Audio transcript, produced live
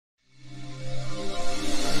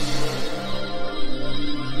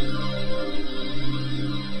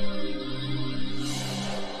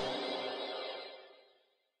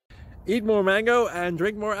eat more mango and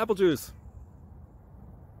drink more apple juice.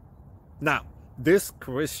 Now, this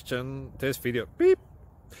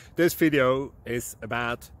video is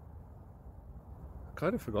about, I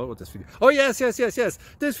kind of forgot what this video. Oh yes.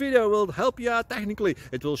 This video will help you out technically.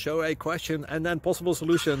 It will show a question and then possible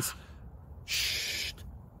solutions. Shh.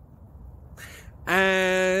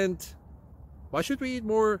 And why should we eat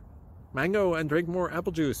more mango and drink more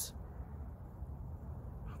apple juice?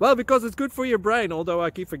 Well, because it's good for your brain, although I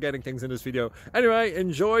keep forgetting things in this video. Anyway,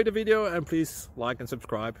 enjoy the video and please like and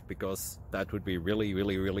subscribe, because that would be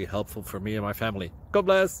really helpful for me and my family. God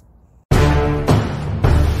bless!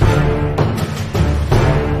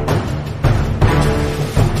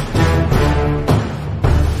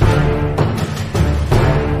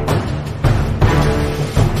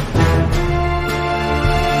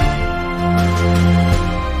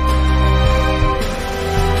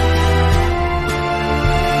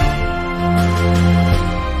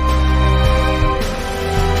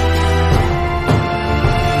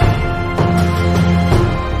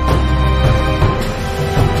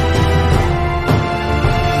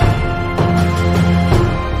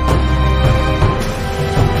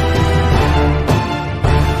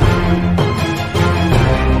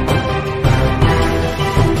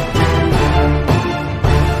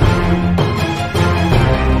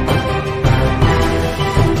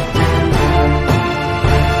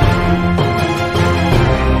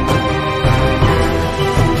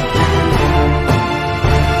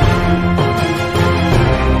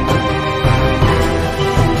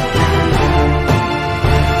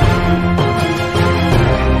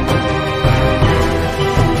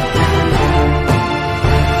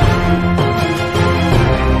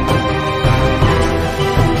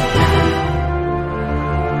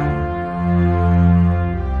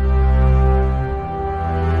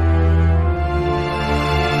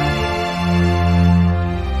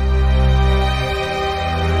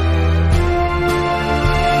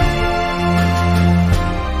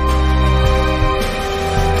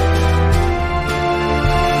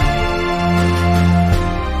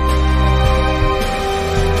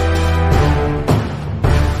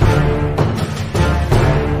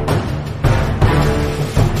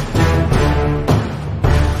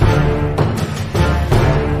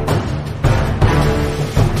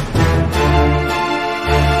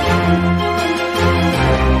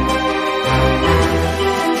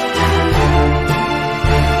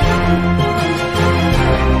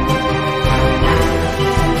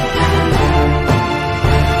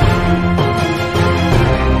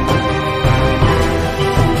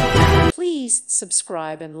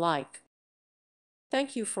 Subscribe and like.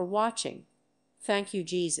 Thank you for watching. Thank you,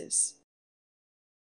 Jesus.